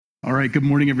All right, good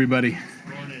morning, everybody.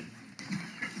 Good morning.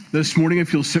 This morning,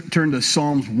 if you'll turn to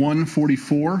Psalms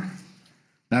 144,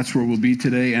 that's where we'll be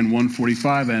today, and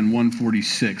 145 and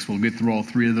 146. We'll get through all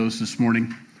three of those this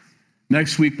morning.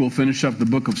 Next week, we'll finish up the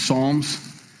book of Psalms.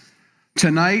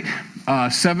 Tonight,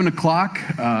 7 o'clock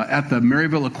at the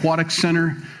Maryville Aquatic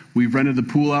Center, we've rented the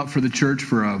pool out for the church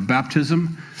for a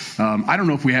baptism. I don't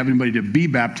know if we have anybody to be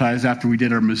baptized after we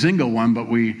did our Mozingo one, but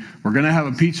we're going to have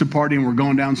a pizza party and we're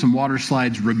going down some water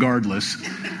slides regardless.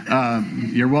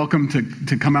 You're welcome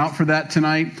to come out for that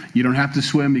tonight. You don't have to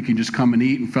swim. You can just come and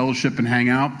eat and fellowship and hang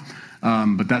out.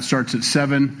 But that starts at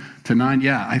 7 to 9.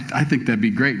 Yeah, I think that'd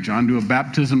be great, John. Do a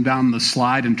baptism down the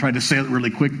slide and try to say it really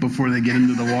quick before they get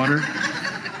into the water.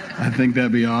 I think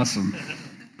that'd be awesome.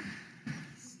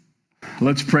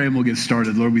 Let's pray and we'll get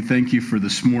started. Lord, we thank you for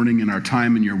this morning and our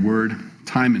time in your word,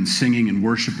 time in singing and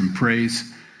worship and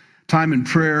praise, time in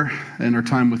prayer, and our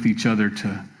time with each other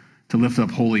to lift up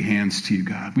holy hands to you,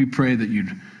 God. We pray that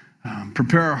you'd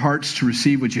prepare our hearts to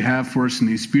receive what you have for us in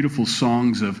these beautiful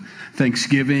songs of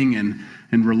thanksgiving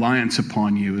and reliance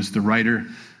upon you as the writer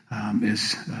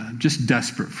is just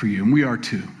desperate for you. And we are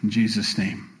too. In Jesus'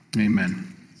 name, amen.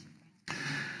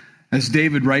 As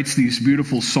David writes these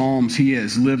beautiful psalms, he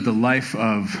has lived a life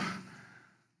of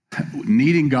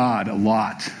needing God a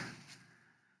lot.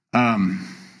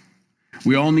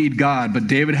 We all need God, but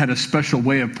David had a special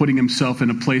way of putting himself in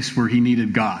a place where he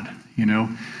needed God,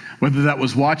 whether that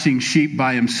was watching sheep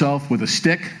by himself with a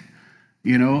stick,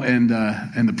 and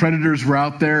the predators were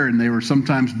out there and they were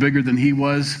sometimes bigger than he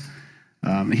was.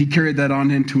 He carried that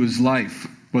on into his life,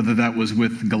 whether that was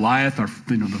with Goliath or,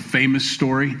 the famous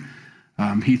story.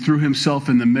 He threw himself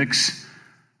in the mix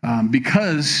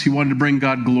because he wanted to bring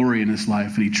God glory in his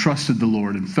life, and he trusted the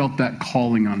Lord and felt that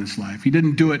calling on his life. He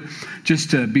didn't do it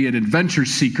just to be an adventure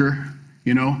seeker,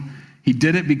 He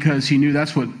did it because he knew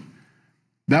that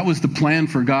was the plan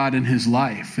for God in his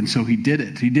life, and so he did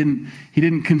it. He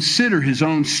didn't consider his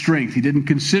own strength. He didn't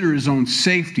consider his own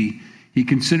safety. He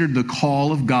considered the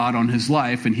call of God on his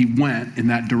life, and he went in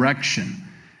that direction.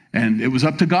 And it was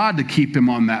up to God to keep him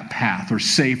on that path or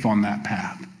safe on that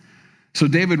path. So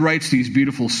David writes these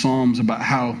beautiful psalms about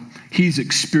how he's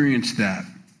experienced that.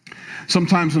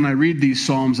 Sometimes when I read these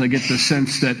psalms, I get the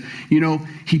sense that,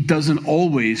 he doesn't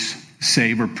always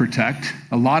save or protect.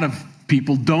 A lot of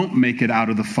people don't make it out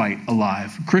of the fight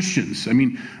alive. Christians,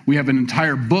 we have an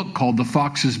entire book called the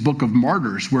Fox's Book of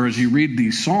Martyrs, where as you read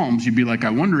these psalms, you'd be like,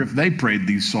 I wonder if they prayed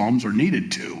these psalms or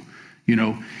needed to,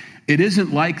 It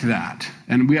isn't like that.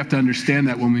 And we have to understand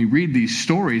that when we read these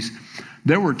stories,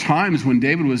 there were times when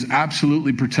David was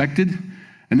absolutely protected,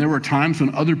 and there were times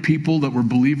when other people that were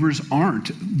believers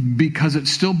aren't, because it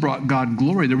still brought God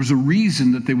glory. There was a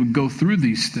reason that they would go through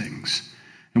these things,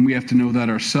 and we have to know that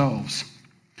ourselves.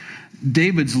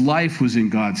 David's life was in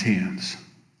God's hands.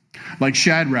 Like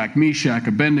Shadrach, Meshach,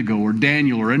 Abednego, or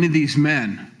Daniel, or any of these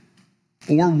men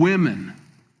or women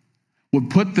would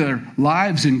put their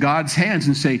lives in God's hands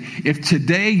and say, if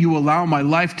today you allow my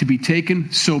life to be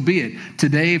taken, so be it.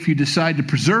 Today, if you decide to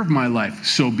preserve my life,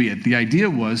 so be it. The idea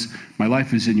was, my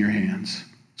life is in your hands.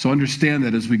 So understand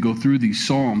that as we go through these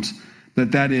Psalms,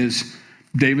 that is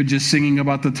David just singing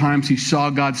about the times he saw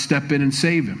God step in and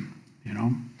save him,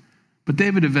 But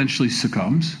David eventually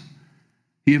succumbs.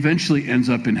 He eventually ends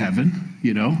up in heaven,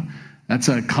 That's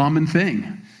a common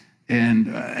thing.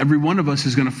 And every one of us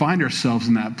is going to find ourselves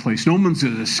in that place. No one's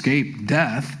going to escape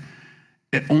death,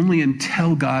 only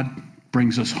until God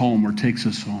brings us home or takes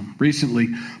us home. Recently,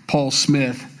 Paul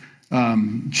Smith,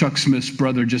 Chuck Smith's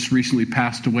brother, just recently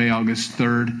passed away August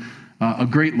 3rd. A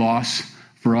great loss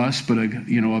for us, but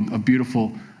a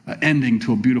beautiful ending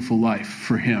to a beautiful life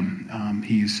for him.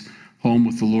 He's home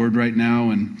with the Lord right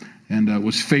now and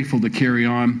was faithful to carry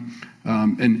on.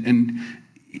 And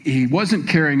he wasn't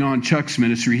carrying on Chuck's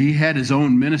ministry. He had his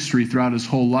own ministry throughout his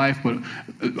whole life, but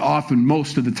often,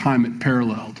 most of the time, it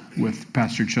paralleled with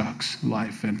Pastor Chuck's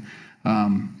life.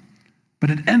 But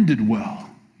it ended well,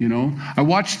 I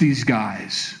watch these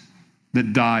guys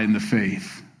that die in the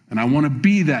faith, and I want to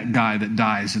be that guy that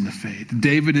dies in the faith.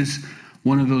 David is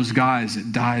one of those guys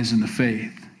that dies in the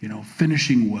faith,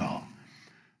 finishing well.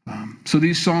 So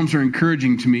these Psalms are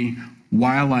encouraging to me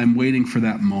while I'm waiting for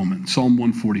that moment. Psalm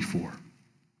 144.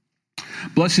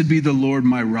 Blessed be the Lord,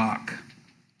 my rock,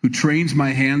 who trains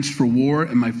my hands for war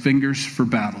and my fingers for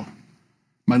battle.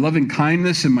 My loving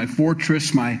kindness and my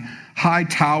fortress, my high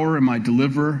tower and my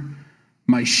deliverer,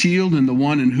 my shield and the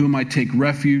one in whom I take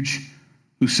refuge,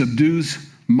 who subdues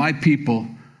my people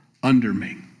under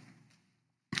me.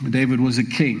 David was a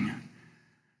king.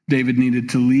 David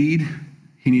needed to lead.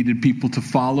 He needed people to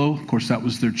follow. Of course, that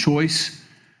was their choice.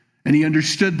 And he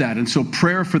understood that. And so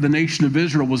prayer for the nation of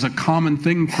Israel was a common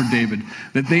thing for David,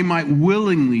 that they might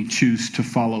willingly choose to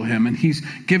follow him. And he's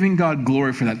giving God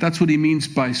glory for that. That's what he means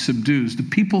by subdues. The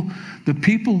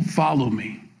people follow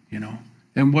me,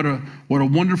 And what a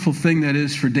wonderful thing that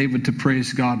is for David to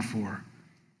praise God for.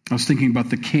 I was thinking about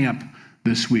the camp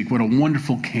this week. What a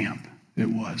wonderful camp it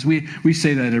was. We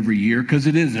say that every year because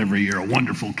it is every year a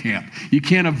wonderful camp. You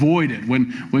can't avoid it.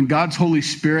 When God's Holy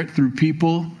Spirit through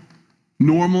people,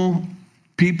 normal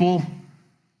people,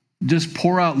 just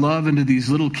pour out love into these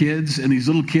little kids, and these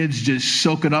little kids just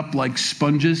soak it up like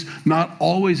sponges, not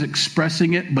always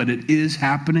expressing it, but it is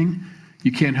happening.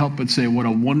 You can't help but say, what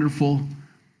a wonderful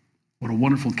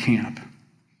camp.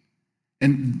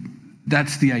 And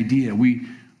that's the idea.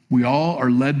 We all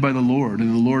are led by the Lord,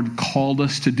 and the Lord called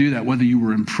us to do that, whether you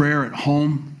were in prayer at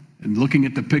home and looking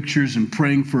at the pictures and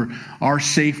praying for our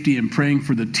safety and praying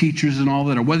for the teachers and all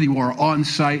that, or whether you are on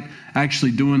site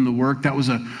actually doing the work. That was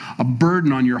a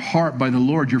burden on your heart by the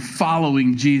Lord. You're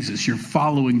following Jesus. You're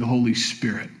following the Holy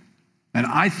Spirit. And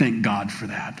I thank God for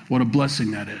that. What a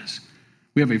blessing that is.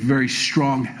 We have a very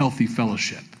strong, healthy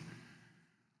fellowship.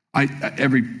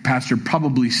 Every pastor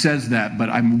probably says that, but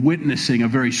I'm witnessing a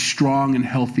very strong and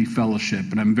healthy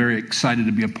fellowship, and I'm very excited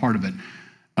to be a part of it.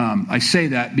 I say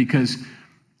that because,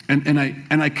 and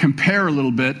I compare a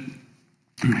little bit.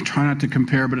 I try not to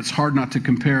compare, but it's hard not to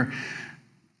compare.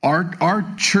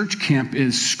 Our church camp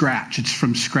is scratch. It's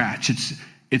from scratch.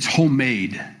 It's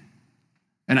homemade,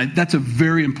 and that's a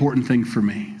very important thing for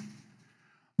me.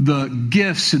 The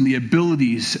gifts and the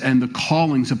abilities and the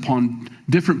callings upon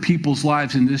different people's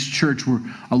lives in this church were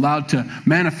allowed to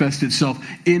manifest itself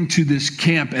into this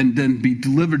camp and then be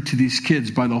delivered to these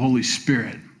kids by the Holy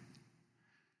Spirit.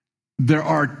 There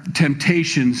are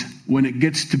temptations when it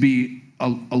gets to be a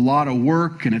lot of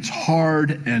work and it's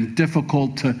hard and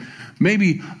difficult to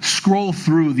maybe scroll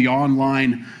through the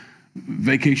online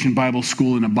Vacation Bible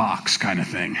School in a box kind of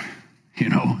thing,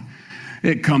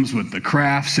 It comes with the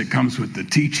crafts, it comes with the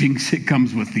teachings, it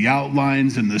comes with the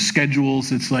outlines and the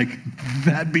schedules. It's like,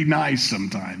 that'd be nice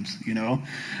sometimes,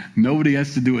 Nobody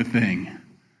has to do a thing.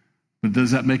 But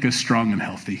does that make us strong and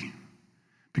healthy?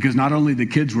 Because not only the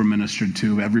kids were ministered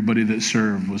to, everybody that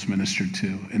served was ministered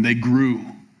to. And they grew.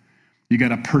 You got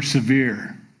to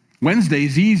persevere.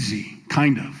 Wednesday's easy,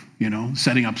 kind of,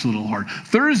 setting up's a little hard.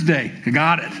 Thursday, you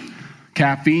got it.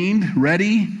 Caffeine,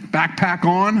 ready, backpack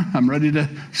on, I'm ready to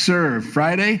serve.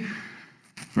 Friday,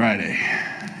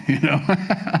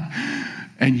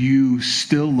 and you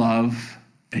still love,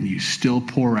 and you still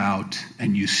pour out,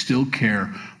 and you still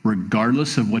care,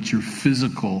 regardless of what your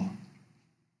physical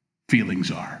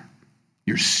feelings are.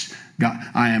 God,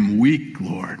 I am weak,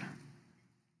 Lord.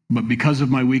 But because of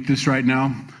my weakness right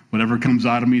now, whatever comes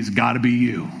out of me has got to be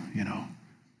you,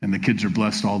 And the kids are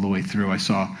blessed all the way through. I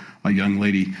saw a young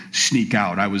lady sneak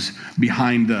out. I was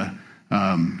behind the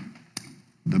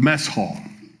mess hall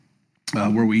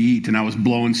where we eat, and I was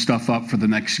blowing stuff up for the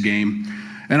next game.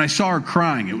 And I saw her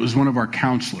crying. It was one of our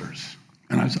counselors.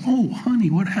 And I was, oh, honey,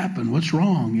 what happened? What's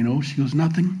wrong? She goes,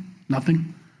 nothing.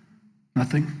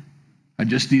 I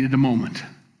just needed a moment.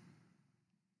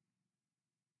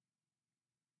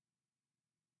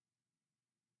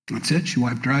 That's it. She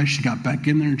wiped her eyes. She got back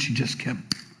in there, and she just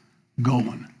kept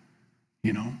going.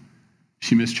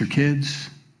 She missed her kids.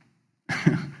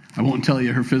 I won't tell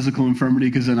you her physical infirmity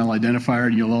because then I'll identify her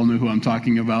and you'll all know who I'm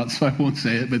talking about, so I won't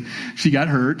say it. But she got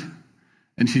hurt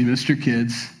and she missed her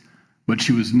kids, but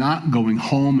she was not going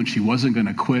home and she wasn't going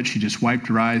to quit. She just wiped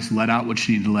her eyes, let out what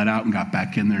she needed to let out, and got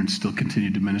back in there and still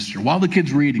continued to minister while the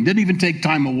kids were eating. Didn't even take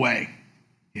time away.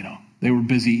 They were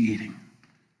busy eating.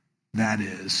 That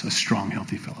is a strong,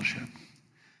 healthy fellowship.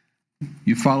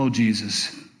 You follow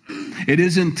Jesus. It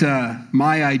isn't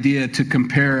my idea to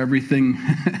compare everything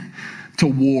to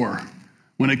war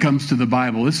when it comes to the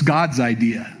Bible. It's God's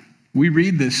idea. We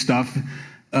read this stuff.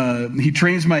 He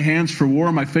trains my hands for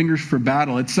war, my fingers for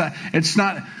battle. It's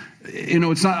not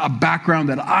a background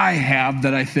that I have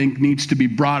that I think needs to be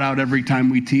brought out every time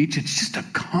we teach. It's just a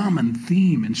common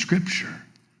theme in Scripture.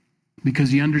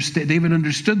 Because David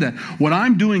understood that. What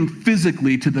I'm doing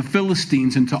physically to the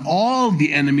Philistines and to all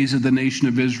the enemies of the nation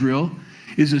of Israel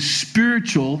is a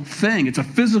spiritual thing. It's a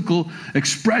physical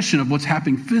expression of what's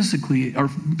happening physically or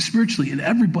spiritually in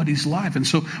everybody's life. And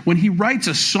so when he writes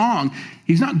a song,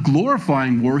 he's not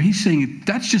glorifying war. He's saying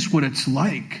that's just what it's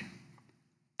like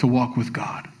to walk with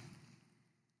God.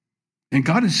 And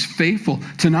God is faithful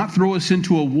to not throw us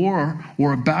into a war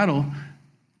or a battle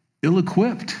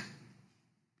ill-equipped.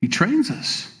 He trains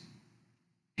us.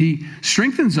 He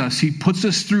strengthens us. He puts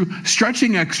us through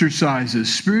stretching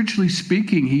exercises. Spiritually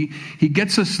speaking, he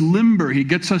gets us limber. He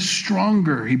gets us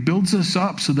stronger. He builds us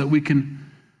up so that we can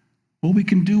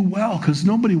do well, because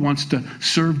nobody wants to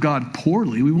serve God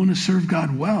poorly. We want to serve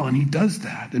God well, and he does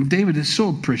that. And David is so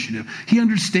appreciative. He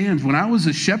understands, when I was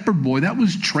a shepherd boy, that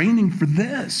was training for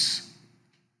this.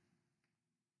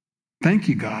 Thank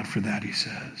you, God, for that, he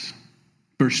says.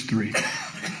 Verse 3,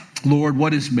 Lord,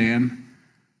 what is man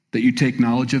that you take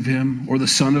knowledge of him, or the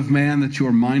son of man that you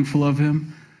are mindful of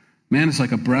him? Man is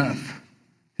like a breath.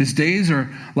 His days are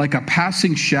like a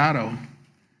passing shadow.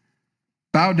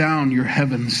 Bow down your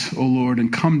heavens, O Lord,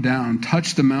 and come down.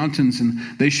 Touch the mountains, and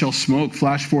they shall smoke.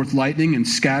 Flash forth lightning and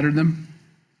scatter them.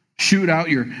 Shoot out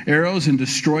your arrows and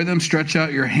destroy them. Stretch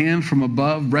out your hand from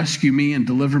above. Rescue me and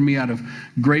deliver me out of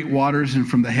great waters and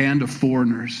from the hand of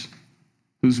foreigners,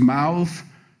 whose mouth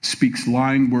speaks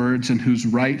lying words and whose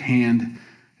right hand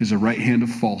is a right hand of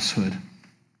falsehood.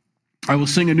 I will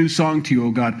sing a new song to you,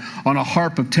 O God. On a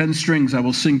harp of 10 strings, I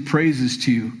will sing praises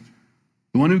to you.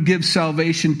 The one who gives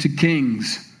salvation to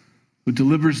kings, who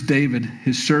delivers David,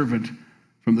 his servant,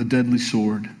 from the deadly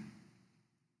sword.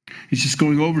 He's just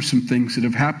going over some things that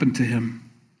have happened to him.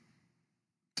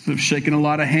 I've shaken a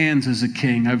lot of hands as a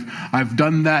king. I've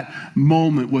done that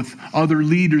moment with other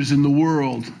leaders in the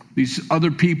world. These other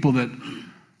people that,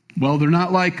 well, they're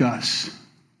not like us.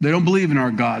 They don't believe in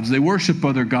our gods. They worship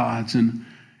other gods. And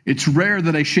it's rare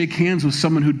that I shake hands with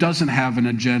someone who doesn't have an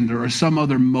agenda or some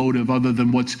other motive other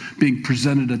than what's being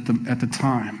presented at the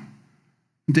time.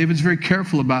 And David's very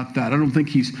careful about that. I don't think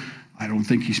he's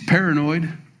paranoid.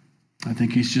 I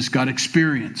think he's just got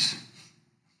experience.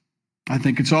 I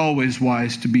think it's always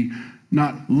wise to be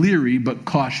not leery, but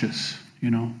cautious.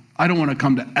 I don't want to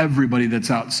come to everybody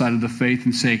that's outside of the faith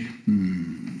and say,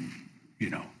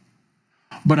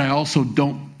 But I also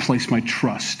don't place my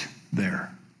trust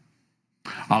there.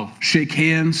 I'll shake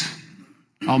hands,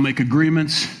 I'll make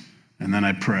agreements, and then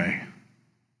I pray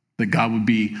that God would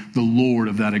be the Lord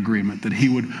of that agreement, that he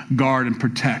would guard and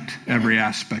protect every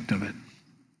aspect of it.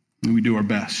 And we do our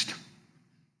best.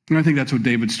 And I think that's what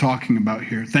David's talking about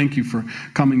here. Thank you for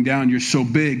coming down. You're so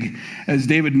big. As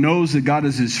David knows that God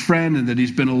is his friend and that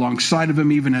he's been alongside of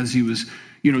him even as he was,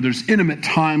 there's intimate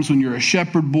times when you're a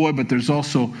shepherd boy, but there's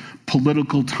also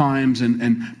political times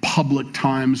and public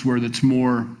times where that's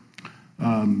more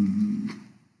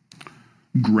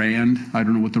grand. I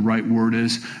don't know what the right word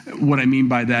is. What I mean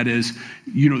by that is,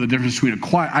 the difference between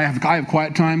I have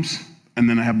quiet times, and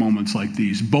then I have moments like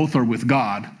these. Both are with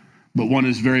God, but one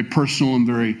is very personal and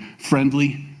very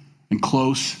friendly and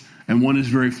close, and one is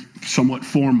very somewhat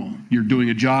formal. You're doing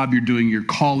a job, you're doing your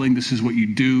calling, this is what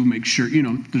you do, make sure,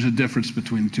 there's a difference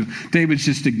between the two. David's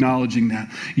just acknowledging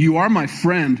that. You are my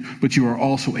friend, but you are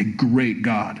also a great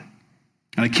God.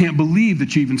 And I can't believe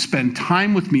that you even spend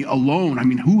time with me alone. I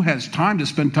mean, who has time to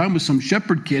spend time with some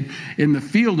shepherd kid in the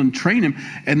field and train him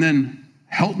and then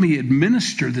help me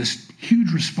administer this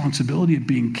huge responsibility of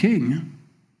being king?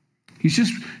 He's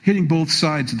just hitting both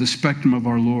sides of the spectrum of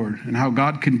our Lord, and how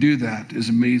God can do that is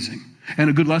amazing. And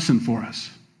a good lesson for us,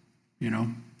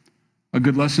 a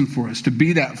good lesson for us to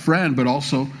be that friend, but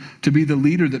also to be the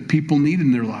leader that people need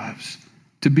in their lives,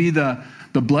 to be the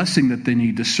blessing that they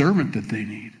need, the servant that they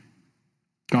need.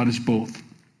 God is both.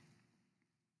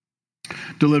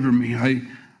 Deliver me.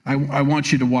 I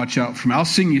want you to watch out for me. I'll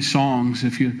sing you songs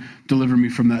if you deliver me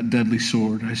from that deadly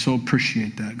sword. I so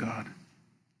appreciate that, God.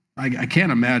 I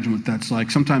can't imagine what that's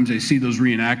like. Sometimes I see those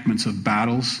reenactments of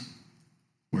battles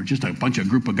where just a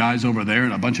group of guys over there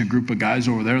and a bunch of group of guys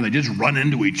over there, and they just run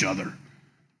into each other.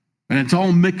 And it's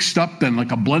all mixed up then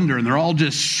like a blender, and they're all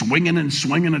just swinging and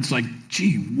swinging. It's like,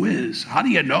 gee whiz, how do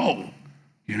you know?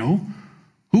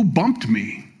 Who bumped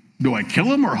me? Do I kill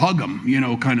him or hug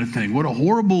him? Kind of thing. What a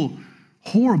horrible,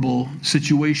 horrible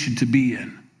situation to be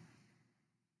in.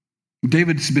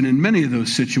 David's been in many of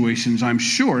those situations, I'm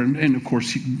sure. And of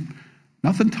course,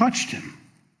 nothing touched him.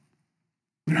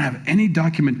 We don't have any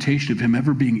documentation of him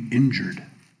ever being injured.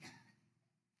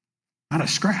 Not a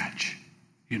scratch,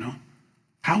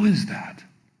 How is that?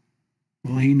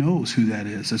 Well, he knows who that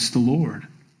is. It's the Lord.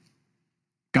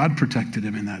 God protected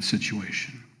him in that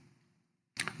situation.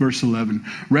 Verse 11,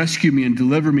 rescue me and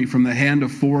deliver me from the hand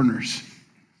of foreigners.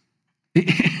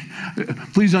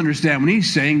 Please understand, when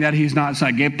he's saying that, he's not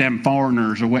saying, get them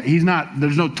foreigners away.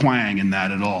 There's no twang in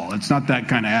that at all. It's not that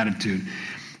kind of attitude.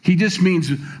 He just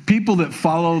means people that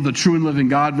follow the true and living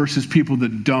God versus people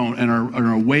that don't and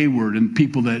are wayward and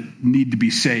people that need to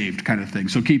be saved kind of thing.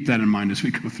 So keep that in mind as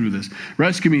we go through this.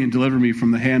 Rescue me and deliver me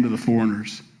from the hand of the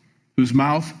foreigners, whose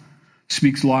mouth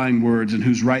speaks lying words and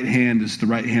whose right hand is the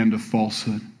right hand of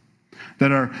falsehood.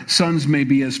 that our sons may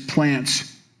be as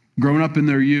plants grown up in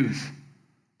their youth,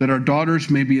 that our daughters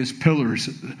may be as pillars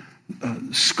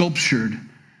sculptured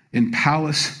in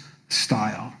palace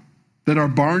style, that our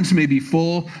barns may be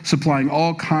full, supplying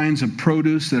all kinds of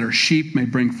produce, that our sheep may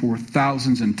bring forth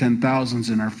thousands and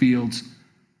 10,000s in our fields,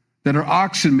 that our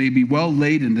oxen may be well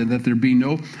laden, and that there be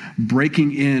no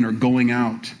breaking in or going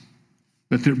out,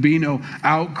 that there be no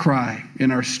outcry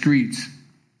in our streets.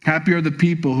 Happy are the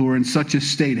people who are in such a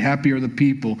state. Happy are the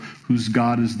people whose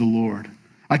God is the Lord.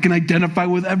 I can identify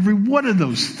with every one of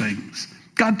those things.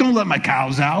 God, don't let my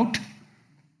cows out.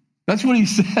 That's what he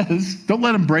says. Don't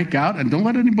let them break out, and don't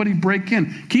let anybody break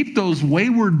in. Keep those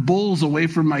wayward bulls away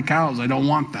from my cows. I don't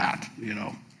want that,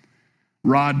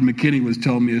 Rod McKinney was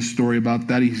telling me a story about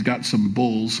that. He's got some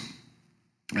bulls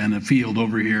and a field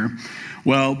over here.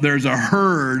 Well, there's a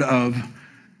herd of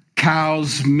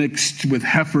cows mixed with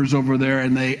heifers over there,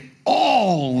 and they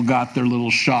all got their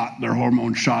little shot, their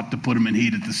hormone shot, to put them in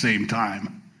heat at the same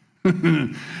time.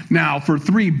 Now, for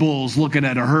 3 bulls looking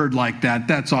at a herd like that,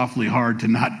 that's awfully hard to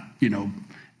not,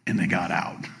 and they got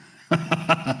out.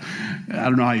 I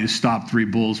don't know how you stop 3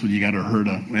 bulls when you got a herd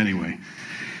of, anyway.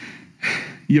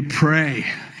 You pray,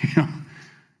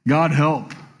 God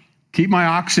help. Keep my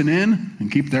oxen in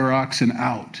and keep their oxen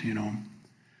out,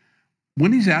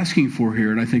 What he's asking for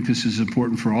here, and I think this is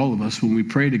important for all of us, when we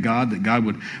pray to God that God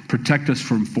would protect us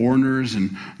from foreigners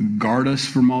and guard us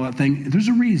from all that thing, there's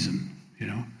a reason,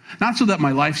 Not so that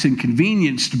my life's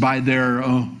inconvenienced by their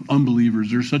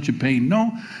unbelievers. They're such a pain. No,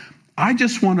 I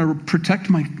just want to protect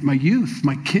my youth,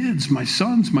 my kids, my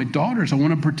sons, my daughters. I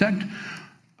want to protect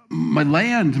my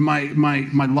land,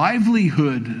 my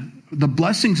livelihood, the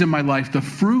blessings in my life, the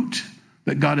fruit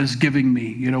that God is giving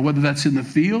me, whether that's in the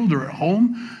field or at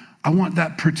home. I want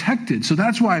that protected. So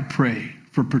that's why I pray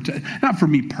for not for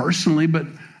me personally, but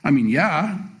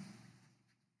yeah.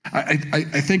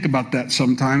 I think about that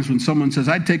sometimes when someone says,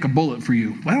 I'd take a bullet for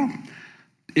you. Well,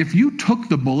 if you took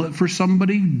the bullet for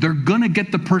somebody, they're going to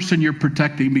get the person you're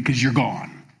protecting because you're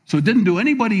gone. So it didn't do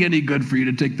anybody any good for you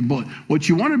to take the bullet. What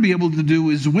you want to be able to do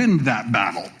is win that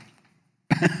battle.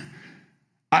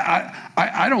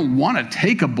 I don't want to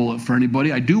take a bullet for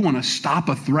anybody. I do want to stop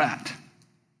a threat.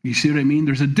 You see what I mean?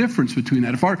 There's a difference between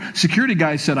that. If our security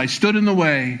guy said, I stood in the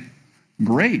way,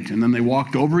 great, and then they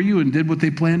walked over you and did what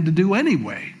they planned to do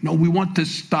anyway. No, we want to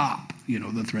stop,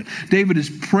 the threat. David is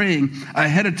praying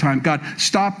ahead of time, God,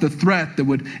 stop the threat that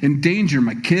would endanger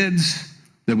my kids,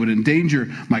 that would endanger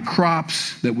my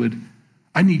crops,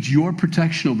 I need your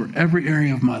protection over every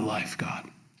area of my life, God.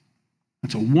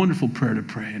 That's a wonderful prayer to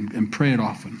pray, and pray it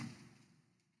often.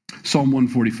 Psalm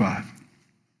 145.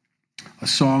 A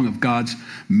song of God's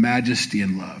majesty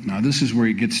and love. Now, this is where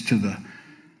he gets to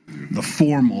the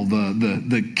formal,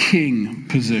 the king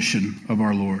position of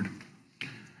our Lord.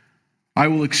 I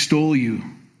will extol you,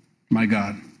 my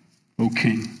God, O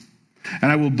King,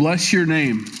 and I will bless your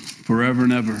name forever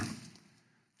and ever.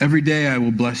 Every day I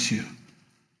will bless you,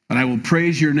 and I will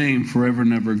praise your name forever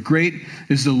and ever. Great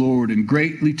is the Lord, and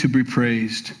greatly to be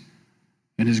praised,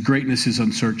 and his greatness is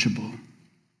unsearchable.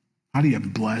 How do you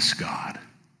bless God?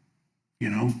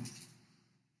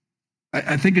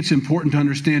 I think it's important to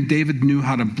understand David knew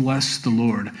how to bless the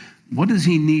Lord. What does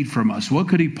he need from us? What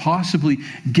could he possibly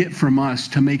get from us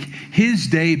to make his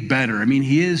day better?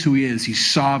 He is who he is. He's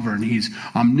sovereign. He's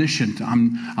omniscient,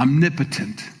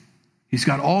 omnipotent. He's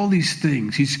got all these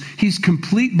things. He's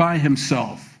complete by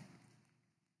himself.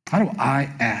 How do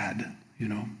I add?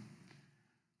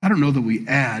 I don't know that we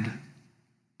add,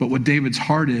 but what David's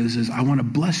heart is I want to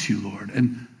bless you, Lord.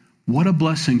 And what a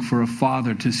blessing for a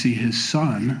father to see his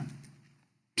son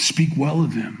speak well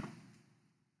of him.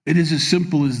 It is as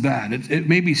simple as that. It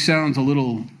maybe sounds a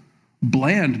little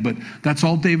bland, but that's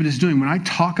all David is doing. When I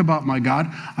talk about my God,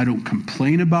 I don't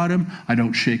complain about him. I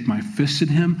don't shake my fist at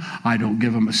him. I don't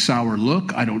give him a sour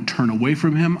look. I don't turn away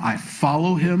from him. I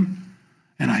follow him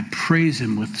and I praise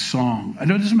him with song. It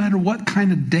doesn't matter what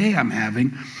kind of day I'm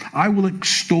having. I will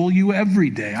extol you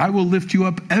every day. I will lift you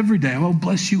up every day. I will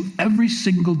bless you every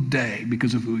single day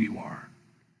because of who you are.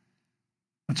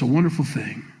 That's a wonderful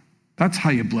thing. That's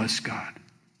how you bless God.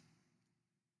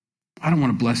 I don't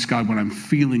want to bless God when I'm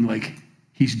feeling like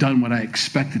he's done what I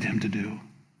expected him to do.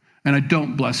 And I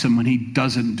don't bless him when he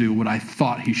doesn't do what I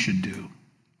thought he should do.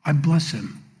 I bless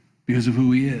him because of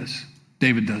who he is.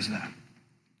 David does that.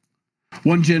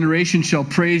 One generation shall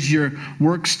praise your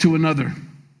works to another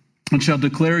and shall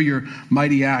declare your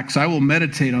mighty acts. I will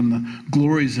meditate on the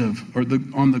glories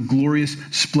on the glorious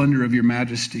splendor of your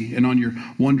majesty and on your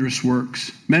wondrous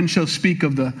works. Men shall speak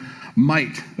of the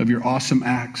might of your awesome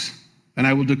acts, and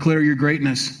I will declare your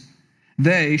greatness.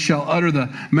 They shall utter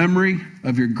the memory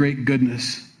of your great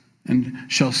goodness and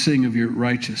shall sing of your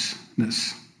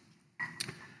righteousness.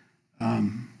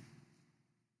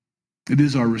 It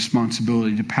is our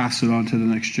responsibility to pass it on to the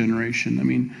next generation. I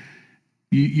mean,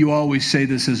 you always say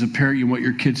this as a parent. You want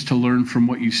your kids to learn from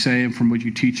what you say and from what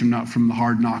you teach them, not from the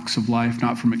hard knocks of life,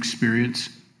 not from experience.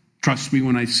 Trust me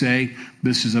when I say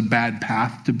this is a bad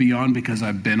path to be on because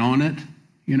I've been on it,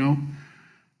 you know.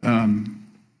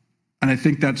 And I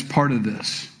think that's part of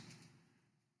this.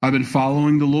 I've been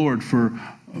following the Lord for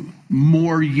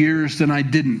more years than I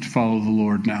didn't follow the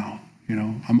Lord now. You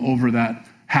know, I'm over that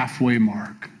halfway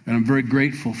mark, and I'm very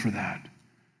grateful for that.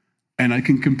 And I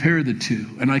can compare the two,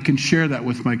 and I can share that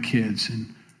with my kids.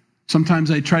 And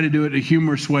sometimes I try to do it in a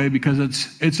humorous way because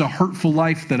it's a hurtful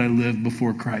life that I lived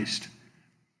before Christ.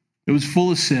 It was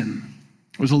full of sin.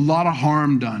 There was a lot of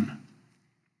harm done.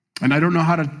 And I don't know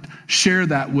how to share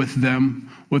that with them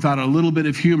without a little bit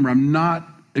of humor. I'm not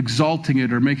exalting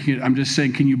it or making it. I'm just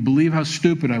saying, can you believe how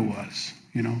stupid I was?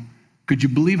 You know, could you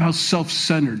believe how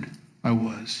self-centered I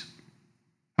was?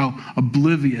 How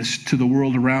oblivious to the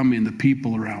world around me and the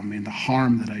people around me and the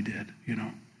harm that I did, you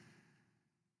know.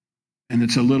 And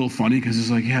it's a little funny because it's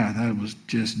like, yeah, that was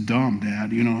just dumb,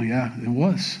 Dad. You know, yeah, it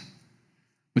was.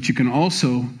 But you can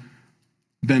also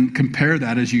then compare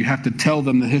that as you have to tell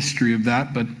them the history of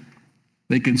that, but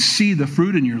they can see the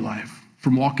fruit in your life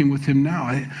from walking with him now.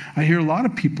 I hear a lot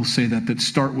of people say that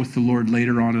start with the Lord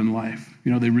later on in life.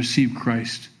 You know, they receive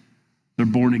Christ. They're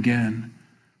born again.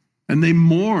 And they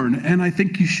mourn, and I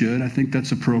think you should. I think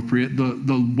that's appropriate.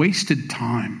 The wasted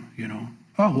time, you know.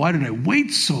 Oh, why did I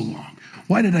wait so long?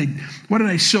 Why did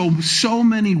I sow so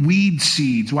many weed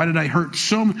seeds? Why did I hurt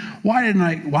so many? Why?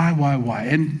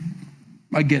 And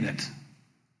I get it.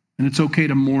 And it's okay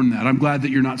to mourn that. I'm glad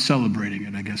that you're not celebrating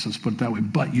it, I guess. Let's put it that way.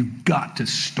 But you've got to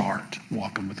start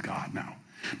walking with God now.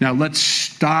 Now, let's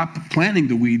stop planting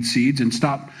the weed seeds and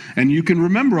stop. And you can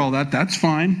remember all that. That's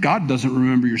fine. God doesn't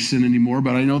remember your sin anymore,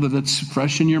 but I know that that's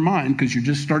fresh in your mind because you're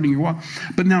just starting your walk.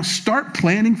 But now start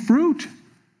planting fruit.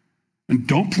 And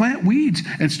don't plant weeds,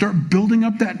 and start building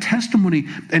up that testimony.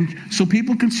 And so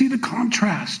people can see the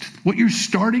contrast. What you're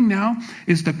starting now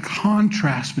is the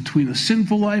contrast between a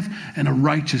sinful life and a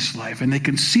righteous life. And they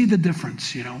can see the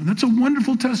difference, you know. And that's a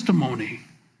wonderful testimony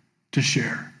to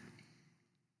share.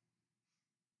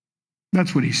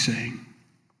 That's what he's saying.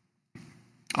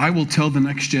 I will tell the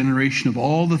next generation of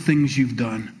all the things you've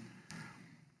done.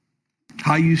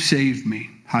 How you saved me.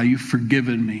 How you've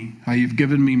forgiven me. How you've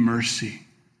given me mercy.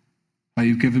 How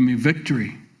you've given me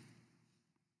victory.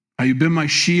 How you've been my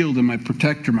shield and my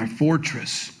protector, my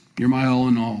fortress. You're my all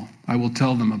in all. I will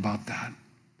tell them about that.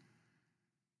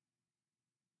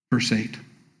 Verse 8.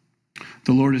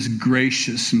 The Lord is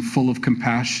gracious and full of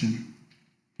compassion.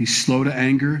 He's slow to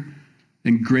anger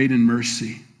and great in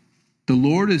mercy. The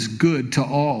Lord is good to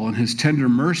all, and his tender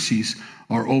mercies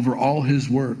are over all his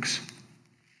works.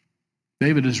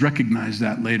 David has recognized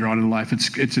that later on in life.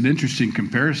 It's an interesting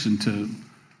comparison to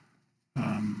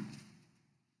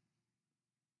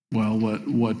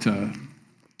what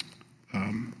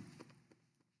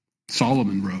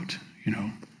Solomon wrote, you know.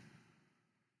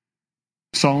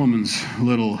 Solomon's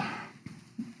little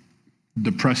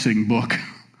depressing book.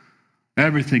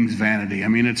 Everything's vanity. I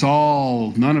mean,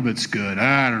 none of it's good.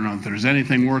 I don't know if there's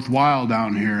anything worthwhile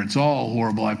down here. It's all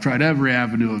horrible. I've tried every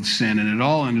avenue of sin, and it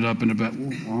all ended up in a bit.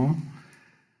 Well,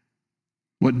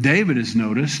 what David has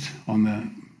noticed on the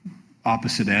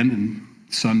opposite end, and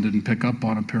son didn't pick up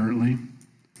on apparently,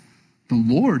 the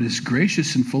Lord is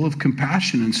gracious and full of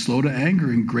compassion and slow to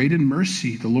anger and great in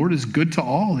mercy. The Lord is good to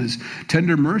all. His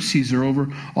tender mercies are over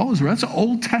all his. That's an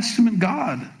Old Testament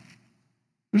God.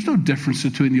 There's no difference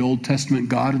between the Old Testament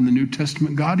God and the New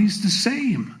Testament God. He's the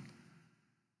same.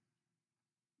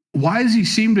 Why is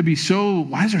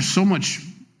there so much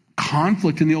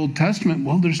conflict in the Old Testament?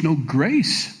 Well, there's no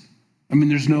grace. I mean,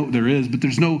 there is, but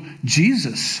there's no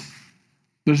Jesus.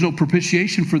 There's no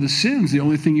propitiation for the sins. The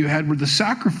only thing you had were the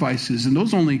sacrifices, and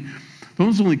those only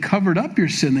covered up your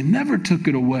sin. They never took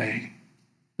it away.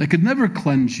 They could never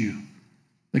cleanse you.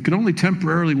 They could only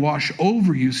temporarily wash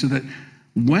over you so that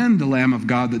when the Lamb of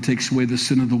God that takes away the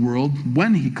sin of the world,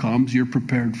 when he comes, you're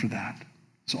prepared for that.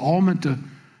 It's all meant to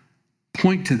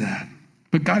point to that.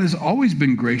 But God has always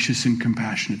been gracious and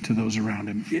compassionate to those around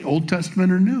him, Old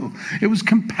Testament or New. It was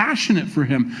compassionate for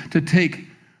him to take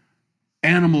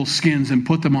animal skins and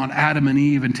put them on Adam and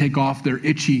Eve and take off their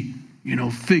itchy,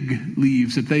 fig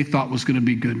leaves that they thought was going to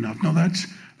be good enough. No, that's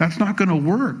not going to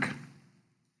work.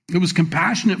 It was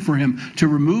compassionate for him to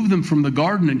remove them from the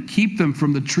garden and keep them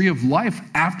from the tree of life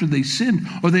after they sinned,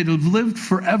 or they'd have lived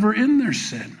forever in their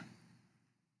sin.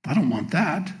 I don't want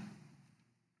that.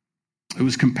 It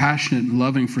was compassionate and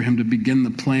loving for him to begin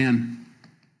the plan,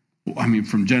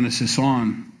 from Genesis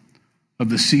on, of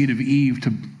the seed of Eve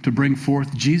to bring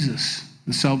forth Jesus,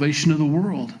 the salvation of the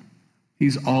world.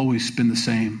 He's always been the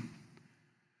same.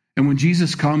 And when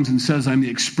Jesus comes and says, I'm the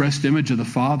expressed image of the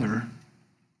Father,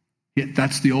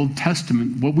 that's the Old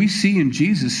Testament. What we see in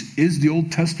Jesus is the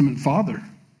Old Testament Father.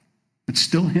 It's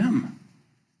still him.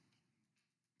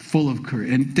 Full of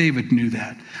courage. And David knew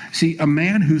that. See, a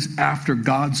man who's after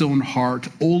God's own heart,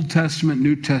 Old Testament,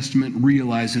 New Testament,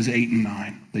 realizes 8 and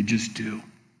 9. They just do.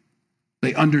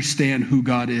 They understand who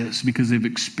God is because they've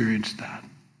experienced that.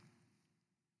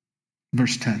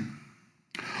 Verse 10.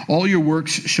 All your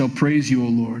works shall praise you, O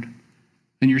Lord,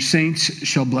 and your saints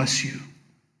shall bless you.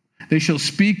 They shall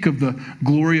speak of the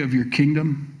glory of your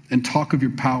kingdom and talk of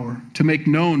your power, to make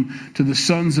known to the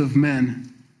sons of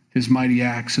men his mighty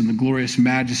acts and the glorious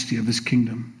majesty of his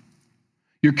kingdom.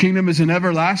 Your kingdom is an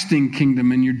everlasting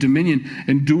kingdom, and your dominion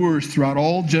endures throughout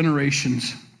all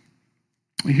generations.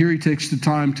 Here he takes the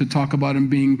time to talk about him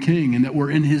being king and that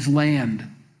we're in his land.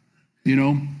 You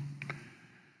know,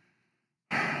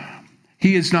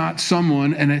 he is not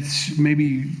someone, and it's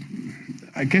maybe,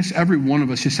 I guess every one of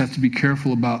us just have to be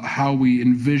careful about how we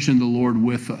envision the Lord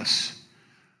with us.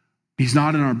 He's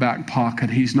not in our back pocket.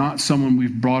 He's not someone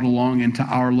we've brought along into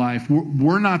our life.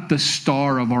 We're not the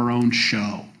star of our own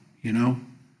show, you know.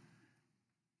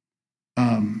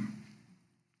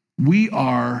 We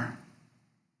are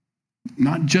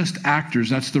not just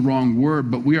actors, that's the wrong word,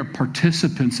 but we are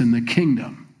participants in the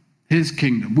kingdom, his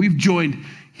kingdom. We've joined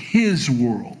his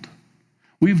world.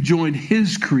 We've joined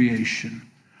his creation.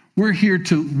 We're here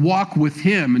to walk with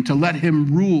him and to let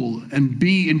him rule and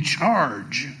be in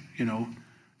charge, you know.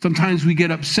 Sometimes we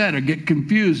get upset or get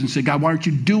confused and say, God, why aren't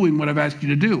you doing what I've asked you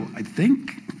to do? I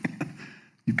think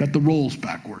you've got the roles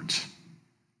backwards.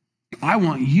 I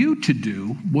want you to do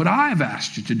what I've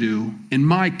asked you to do in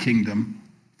my kingdom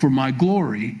for my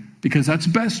glory, because that's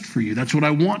best for you. That's what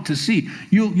I want to see.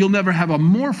 You'll never have a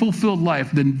more fulfilled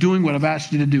life than doing what I've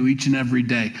asked you to do each and every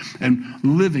day and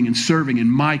living and serving in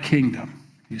my kingdom,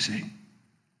 you see.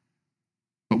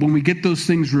 But when we get those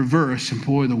things reversed, and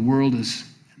boy, the world is,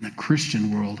 the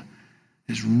Christian world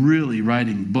is really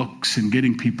writing books and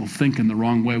getting people thinking the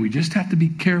wrong way. We just have to be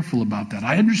careful about that.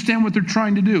 I understand what they're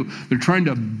trying to do. They're trying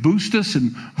to boost us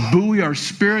and buoy our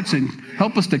spirits and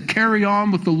help us to carry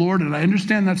on with the Lord. And I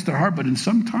understand that's their heart. But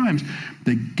sometimes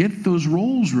they get those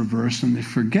roles reversed and they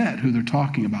forget who they're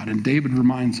talking about. And David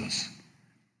reminds us,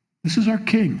 this is our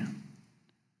king.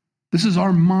 This is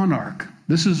our monarch.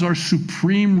 This is our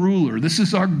supreme ruler. This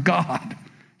is our God.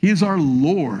 He is our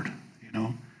Lord, you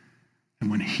know. And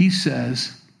when he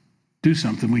says, do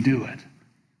something, we do it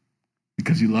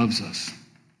because he loves us.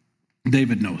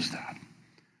 David knows that.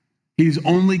 He's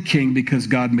only king because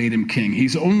God made him king.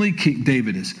 He's only king,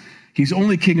 David is. He's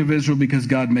only king of Israel because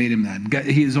God made him that.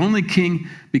 He is only king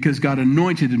because God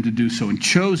anointed him to do so and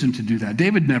chose him to do that.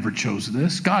 David never chose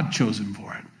this. God chose him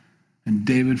for it. And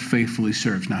David faithfully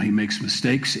serves. Now, he makes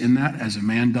mistakes in that, as a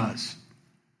man does.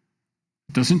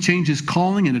 It doesn't change his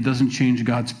calling, and it doesn't change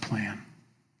God's plan.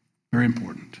 Very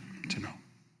important to know.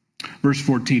 Verse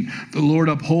 14, the Lord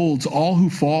upholds all who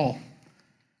fall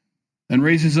and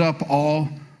raises up all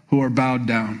who are bowed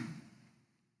down.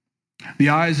 The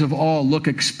eyes of all look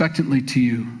expectantly to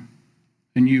you,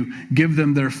 and you give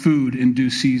them their food in due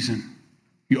season.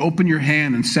 You open your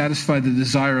hand and satisfy the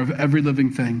desire of every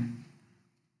living thing.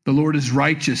 The Lord is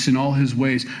righteous in all his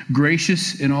ways,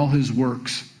 gracious in all his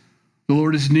works. The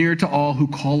Lord is near to all who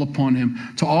call upon him,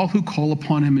 to all who call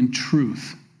upon him in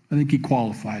truth. I think he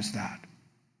qualifies that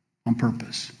on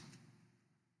purpose.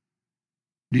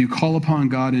 Do you call upon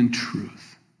God in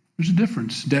truth? There's a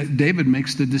difference. David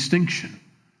makes the distinction.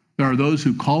 There are those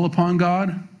who call upon God,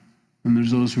 and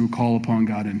there's those who call upon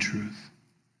God in truth.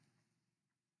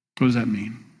 What does that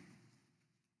mean?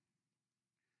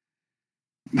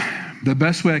 The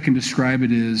best way I can describe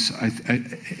it is,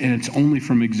 and it's only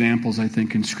from examples, I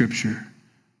think, in Scripture,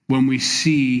 when we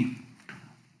see,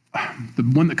 the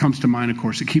one that comes to mind, of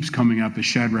course, it keeps coming up, is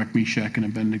Shadrach, Meshach, and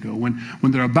Abednego. When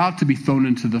they're about to be thrown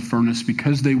into the furnace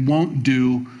because they won't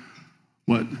do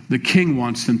what the king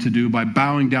wants them to do by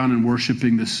bowing down and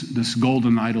worshiping this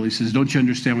golden idol. He says, don't you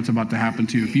understand what's about to happen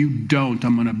to you? If you don't,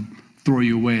 I'm going to throw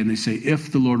you away. And they say,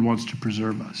 if the Lord wants to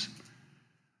preserve us.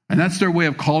 And that's their way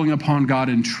of calling upon God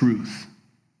in truth.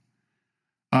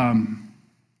 I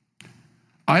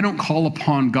don't call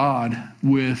upon God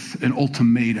with an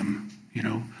ultimatum. You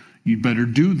know, you better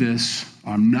do this.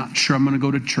 I'm not sure I'm going to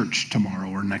go to church tomorrow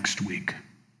or next week.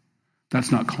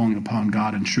 That's not calling upon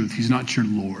God in truth. He's not your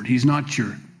Lord. He's not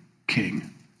your king.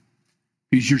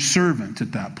 He's your servant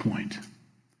at that point.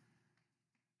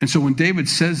 And so when David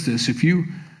says this, if you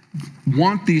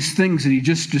want these things that he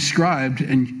just described,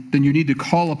 and then you need to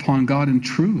call upon God in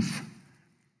truth.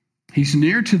 He's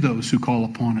near to those who call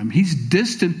upon him. He's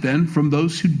distant then from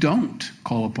those who don't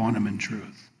call upon him in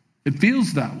truth. It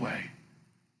feels that way.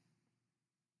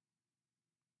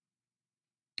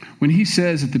 When he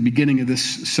says at the beginning of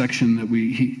this section that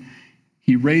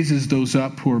he raises those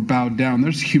up who are bowed down,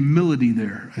 there's humility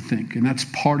there, I think, and that's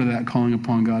part of that calling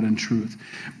upon God in truth.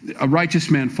 A righteous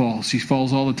man falls. He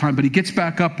falls all the time, but he gets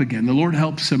back up again. The Lord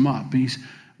helps him up. He's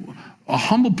a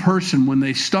humble person when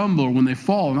they stumble or when they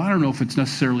fall, and I don't know if it's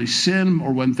necessarily sin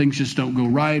or when things just don't go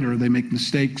right or they make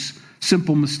mistakes,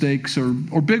 simple mistakes or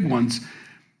big ones.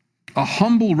 A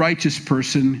humble, righteous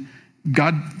person,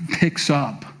 God picks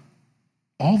up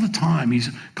all the time. He's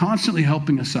constantly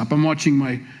helping us up. I'm watching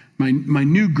my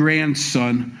new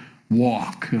grandson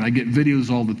walk, and I get videos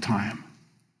all the time.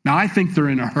 Now, I think they're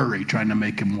in a hurry trying to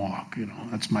make him walk.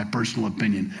 That's my personal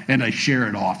opinion, and I share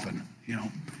it often.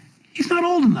 He's not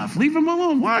old enough. Leave him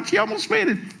alone. Watch, he almost made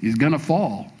it. He's going to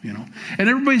fall, And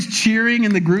everybody's cheering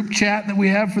in the group chat that we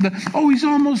have for he's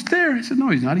almost there. I said, no,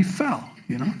 he's not. He fell,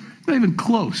 Not even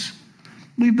close.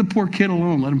 Leave the poor kid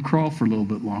alone. Let him crawl for a little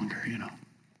bit longer,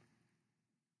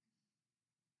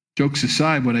 Jokes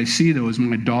aside, what I see, though, is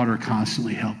my daughter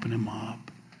constantly helping him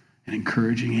up and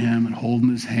encouraging him and holding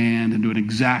his hand and doing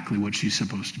exactly what she's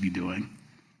supposed to be doing,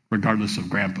 regardless of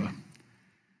Grandpa.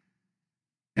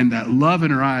 And that love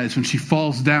in her eyes when she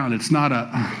falls down, it's not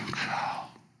I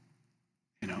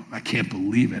can't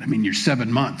believe it. I mean, you're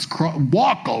 7 months.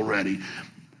 Walk already.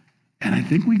 And I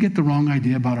think we get the wrong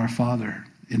idea about our Father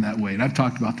in that way. And I've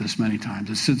talked about this many times.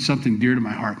 It's something dear to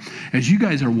my heart. As you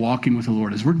guys are walking with the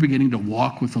Lord, as we're beginning to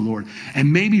walk with the Lord,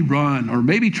 and maybe run, or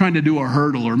maybe trying to do a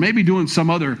hurdle, or maybe doing some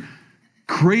other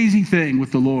crazy thing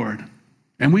with the Lord,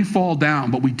 and we fall down,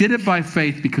 but we did it by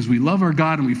faith because we love our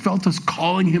God and we felt us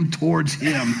calling him towards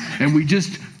him. And we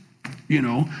just,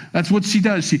 that's what she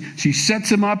does. She sets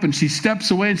him up and she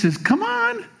steps away and says, come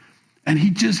on. And he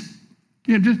just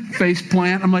face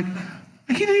plant. I'm like,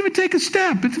 he didn't even take a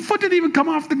step. The foot didn't even come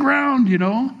off the ground,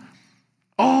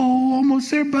 Oh,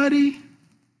 almost there, buddy.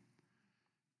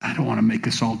 I don't want to make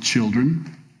us all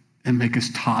children and make us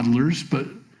toddlers, but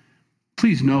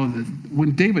please know that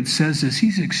when David says this,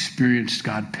 he's experienced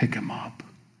God pick him up.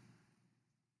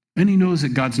 And he knows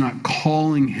that God's not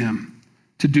calling him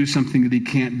to do something that he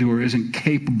can't do or isn't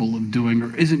capable of doing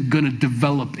or isn't going to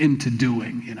develop into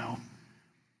doing,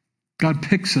 God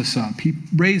picks us up. He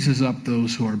raises up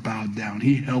those who are bowed down.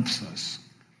 He helps us.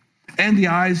 And the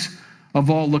eyes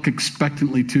of all look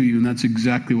expectantly to you, and that's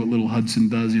exactly what little Hudson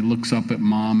does. He looks up at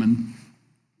Mom, and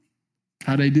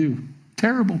how'd I do?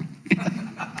 Terrible.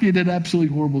 You did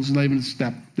absolutely horrible. It's not even a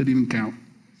step. Didn't even count.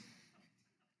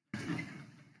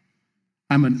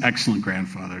 I'm an excellent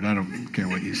grandfather. I don't care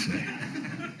what you say.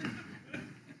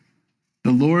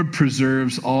 The Lord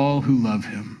preserves all who love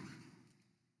him,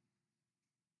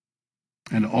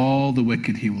 and all the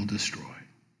wicked he will destroy.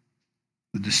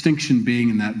 The distinction being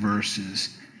in that verse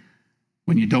is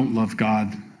when you don't love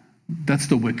God, that's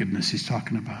the wickedness he's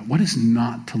talking about. What is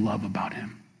not to love about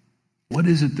him? What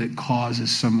is it that causes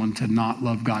someone to not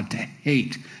love God, to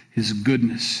hate his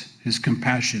goodness, his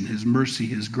compassion, his mercy,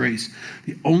 his grace?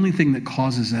 The only thing that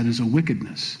causes that is a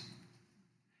wickedness.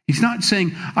 He's not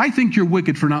saying, I think you're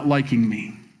wicked for not liking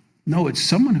me. No, it's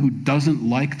someone who doesn't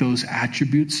like those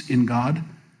attributes in God.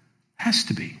 Has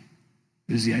to be,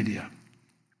 is the idea.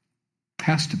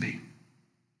 Has to be.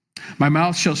 My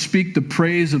mouth shall speak the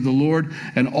praise of the Lord,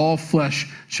 and all flesh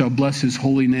shall bless his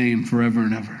holy name forever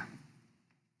and ever.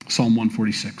 Psalm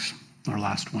 146, our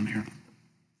last one here.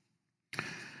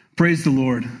 Praise the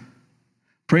Lord.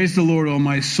 Praise the Lord, O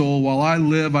my soul. While I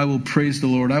live, I will praise the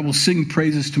Lord. I will sing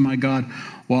praises to my God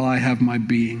while I have my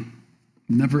being.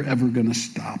 Never, ever going to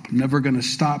stop. Never going to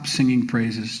stop singing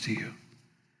praises to you.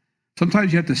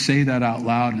 Sometimes you have to say that out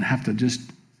loud and have to just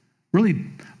really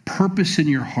purpose in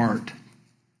your heart,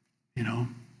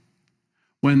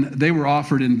 When they were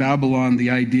offered in Babylon the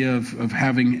idea of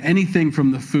having anything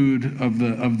from the food of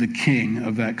the king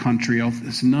of that country,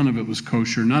 none of it was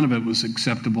kosher, none of it was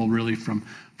acceptable really from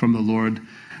the Lord.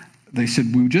 They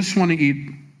said, we just want to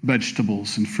eat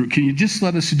vegetables and fruit. Can you just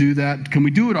let us do that? Can we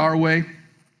do it our way?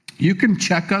 You can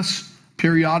check us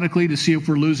periodically to see if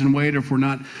we're losing weight or if we're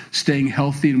not staying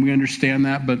healthy, and we understand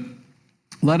that, but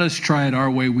let us try it our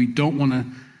way. We don't want to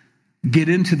get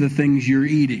into the things you're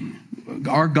eating.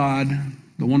 Our God,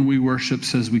 the one we worship,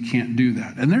 says we can't do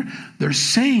that. And they're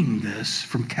saying this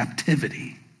from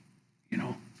captivity,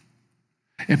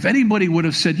 If anybody would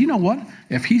have said, you know what,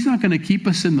 if he's not going to keep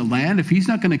us in the land, if he's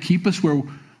not going to keep us where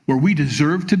we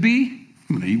deserve to be,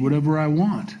 I'm going to eat whatever I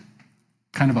want.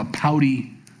 Kind of a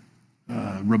pouty,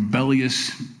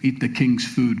 rebellious, eat the king's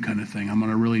food kind of thing. I'm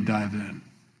going to really dive in.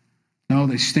 No,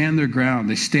 they stand their ground.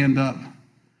 They stand up.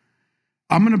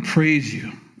 I'm going to praise you,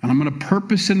 and I'm going to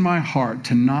purpose in my heart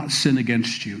to not sin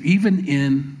against you, even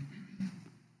in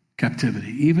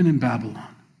captivity, even in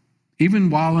Babylon, even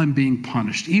while I'm being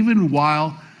punished, even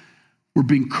while we're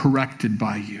being corrected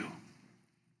by you.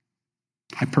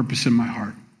 I purpose in my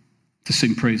heart to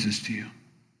sing praises to you.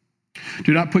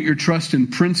 Do not put your trust in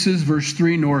princes, verse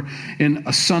 3, nor in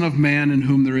a son of man in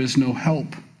whom there is no help.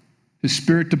 His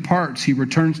spirit departs. He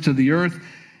returns to the earth.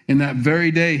 In that very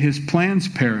day, his plans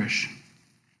perish.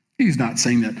 He's not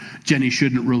saying that Jenny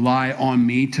shouldn't rely on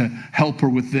me to help her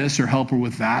with this or help her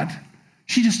with that.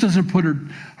 She just doesn't put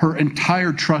her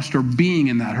entire trust or being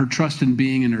in that. Her trust in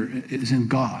being in her is in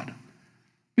God.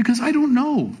 Because I don't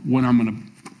know when I'm going to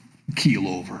keel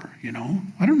over,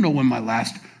 I don't know when my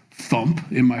last thump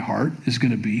in my heart is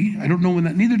going to be. I don't know when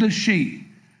that, neither does she.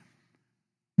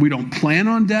 We don't plan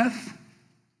on death.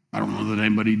 I don't know that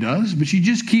anybody does, but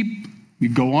you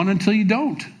go on until you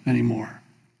don't anymore.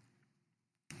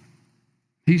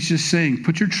 He's just saying,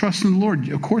 put your trust in the Lord.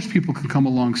 Of course, people can come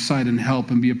alongside and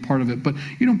help and be a part of it, but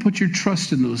you don't put your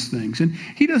trust in those things. And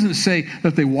he doesn't say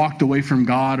that they walked away from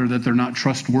God or that they're not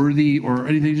trustworthy or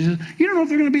anything. He says, you don't know if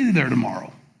they're going to be there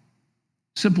tomorrow.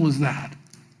 Simple as that.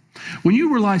 When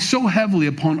you rely so heavily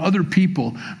upon other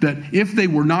people that if they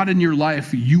were not in your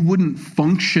life, you wouldn't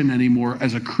function anymore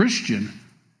as a Christian,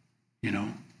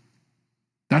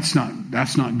 that's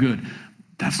not good.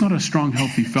 That's not a strong,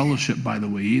 healthy fellowship, by the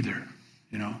way, either.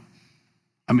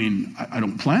 I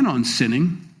don't plan on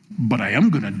sinning, but I am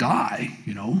going to die,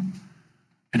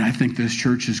 and I think this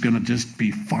church is going to just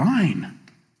be fine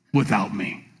without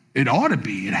me. It ought to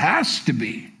be. It has to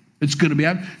be. It's going to be,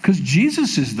 because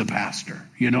Jesus is the pastor,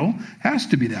 has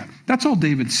to be that. That's all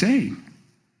David's saying.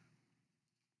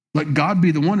 Let God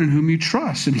be the one in whom you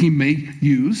trust, and he may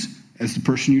use, as the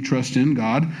person you trust in,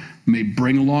 God may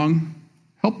bring along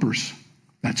helpers.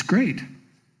 That's great.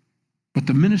 But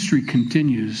the ministry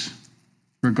continues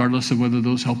regardless of whether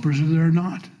those helpers are there or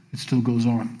not. It still goes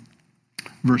on.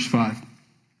 Verse 5.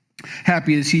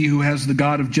 Happy is he who has the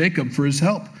God of Jacob for his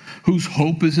help, whose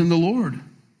hope is in the Lord,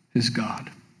 his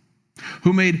God,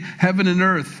 who made heaven and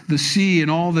earth, the sea and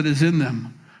all that is in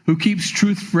them, who keeps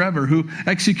truth forever, who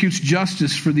executes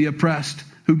justice for the oppressed,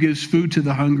 who gives food to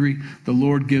the hungry. The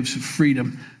Lord gives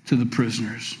freedom to the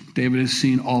prisoners. David has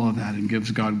seen all of that and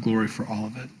gives God glory for all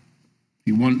of it.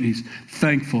 He's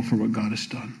thankful for what God has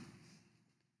done.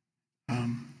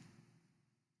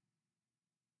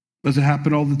 Does it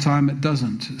happen all the time? It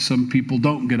doesn't. Some people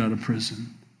don't get out of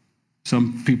prison.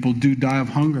 Some people do die of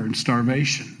hunger and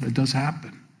starvation. That does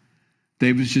happen.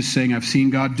 David's just saying, I've seen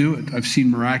God do it. I've seen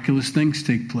miraculous things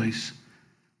take place.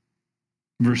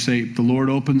 Verse 8, the Lord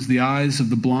opens the eyes of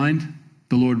the blind.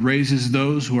 The Lord raises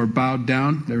those who are bowed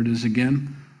down. There it is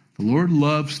again. The Lord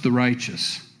loves the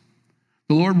righteous.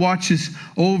 The Lord watches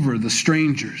over the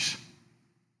strangers.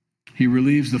 He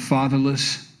relieves the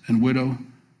fatherless and widow.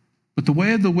 But the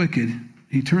way of the wicked,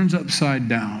 he turns upside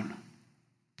down.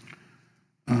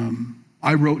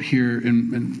 I wrote here,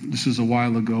 and this is a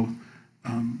while ago,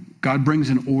 God brings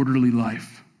an orderly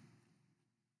life,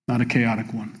 not a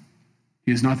chaotic one.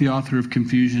 He is not the author of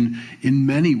confusion. In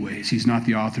many ways, he's not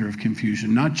the author of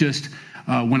confusion. Not just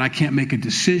when I can't make a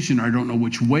decision or I don't know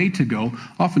which way to go.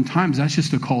 Oftentimes, that's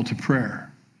just a call to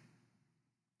prayer.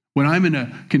 When I'm in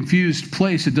a confused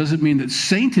place, it doesn't mean that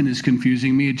Satan is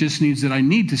confusing me. It just means that I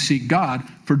need to seek God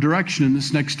for direction in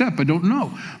this next step. I don't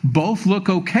know. Both look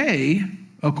okay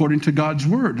according to God's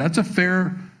word. That's a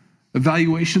fair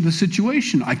evaluation of the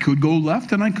situation. I could go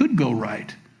left and I could go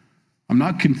right. I'm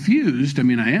not confused. I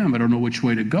am. I don't know which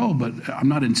way to go, but I'm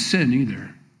not in sin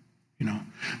either.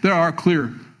 There are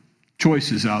clear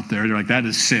choices out there. They're like, that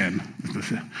is sin.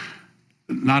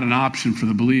 Not an option for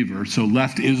the believer. So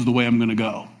left is the way I'm going to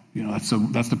go. That's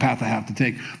the path I have to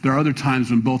take. There are other times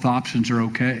when both options are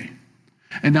okay.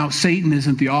 And now Satan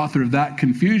isn't the author of that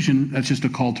confusion. That's just a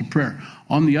call to prayer.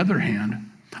 On the other hand,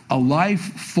 a life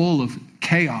full of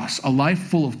chaos, a life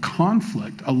full of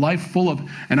conflict, a life full of,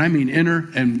 and I mean inner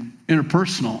and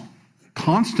interpersonal,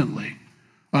 constantly,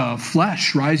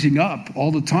 flesh rising up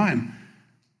all the time.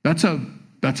 That's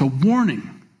a warning.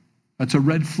 That's a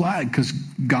red flag because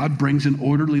God brings an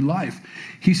orderly life.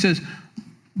 He says,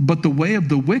 but the way of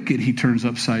the wicked he turns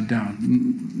upside down,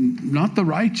 not the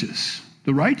righteous.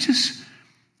 The righteous,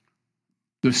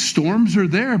 the storms are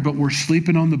there, but we're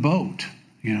sleeping on the boat,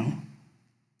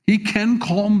 He can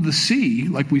calm the sea,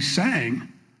 like we sang,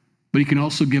 but he can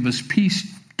also give us peace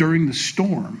during the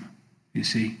storm, you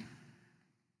see.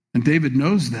 And David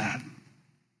knows that.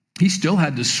 He still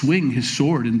had to swing his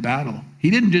sword in battle. He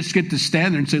didn't just get to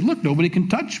stand there and say, look, nobody can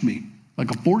touch me,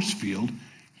 like a force field.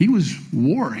 He was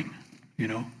warring,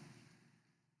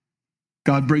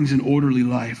 God brings an orderly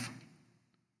life,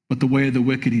 but the way of the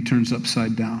wicked he turns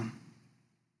upside down.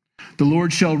 The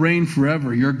Lord shall reign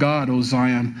forever, your God, O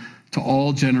Zion, to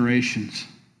all generations.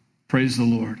 Praise the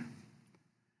Lord.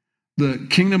 The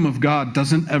kingdom of God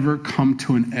doesn't ever come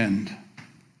to an end.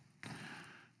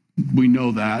 We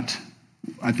know that.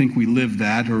 I think we live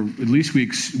that, or at least we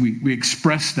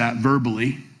express that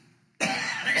verbally.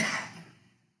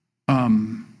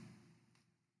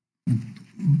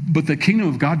 But the kingdom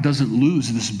of God doesn't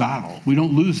lose this battle. We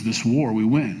don't lose this war. We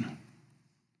win.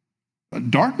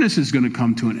 Darkness is going to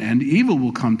come to an end. Evil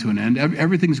will come to an end.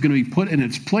 Everything's going to be put in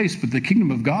its place, but the kingdom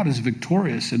of God is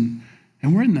victorious, and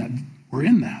we're in that. We're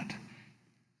in that.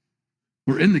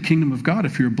 We're in the kingdom of God.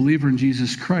 If you're a believer in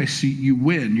Jesus Christ, you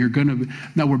win.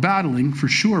 Now we're battling for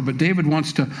sure, but David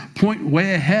wants to point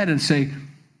way ahead and say,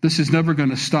 this is never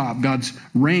going to stop. God's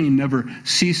reign never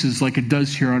ceases like it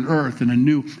does here on earth, and a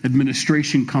new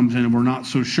administration comes in, and we're not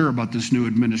so sure about this new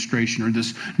administration or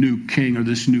this new king or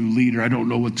this new leader. I don't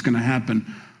know what's going to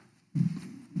happen.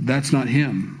 That's not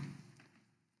him.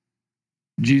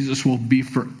 Jesus will be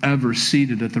forever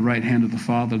seated at the right hand of the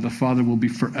Father. The Father will be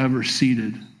forever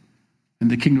seated, and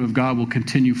the kingdom of God will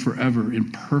continue forever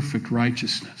in perfect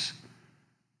righteousness.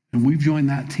 And we've joined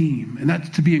that team. And that's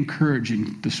to be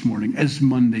encouraging this morning as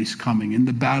Monday's coming and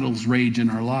the battles rage in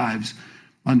our lives.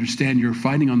 Understand you're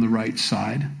fighting on the right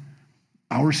side.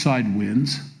 Our side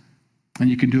wins, and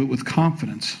you can do it with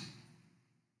confidence.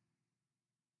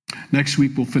 Next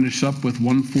week, we'll finish up with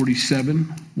 147,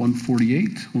 148,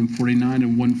 149,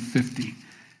 and 150.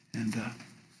 And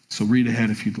so read ahead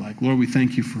if you'd like. Lord, we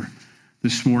thank you for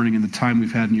this morning and the time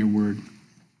we've had in your word.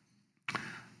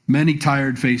 Many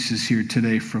tired faces here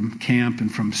today from camp and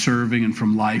from serving and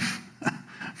from life,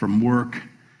 from work,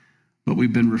 but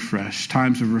we've been refreshed.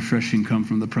 Times of refreshing come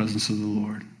from the presence of the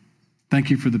Lord. Thank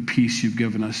you for the peace you've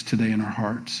given us today in our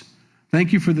hearts.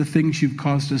 Thank you for the things you've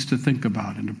caused us to think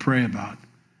about and to pray about,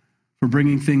 for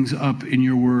bringing things up in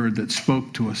your word that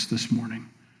spoke to us this morning.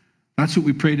 That's what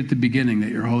we prayed at the beginning,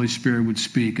 that your Holy Spirit would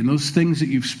speak. And those things that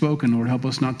you've spoken, Lord, help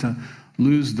us not to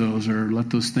lose those or let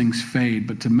those things fade,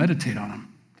 but to meditate on them.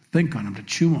 Think on them, to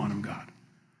chew on them, God.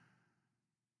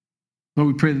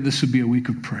 Lord, we pray that this would be a week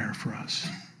of prayer for us,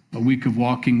 a week of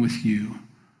walking with you,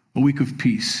 a week of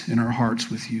peace in our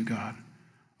hearts with you, God,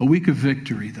 a week of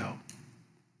victory, though,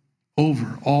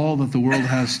 over all that the world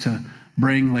has to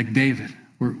bring, like David.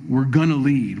 We're going to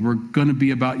lead. We're going to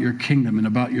be about your kingdom and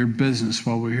about your business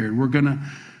while we're here. We're going to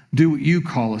do what you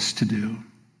call us to do.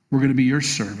 We're going to be your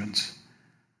servants.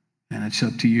 And it's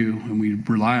up to you, and we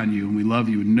rely on you, and we love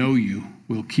you, and know you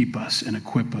will keep us and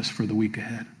equip us for the week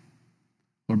ahead.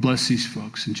 Lord, bless these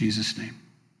folks in Jesus' name.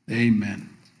 Amen.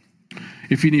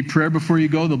 If you need prayer before you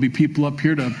go, there'll be people up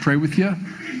here to pray with you.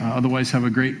 Otherwise, have a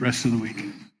great rest of the week.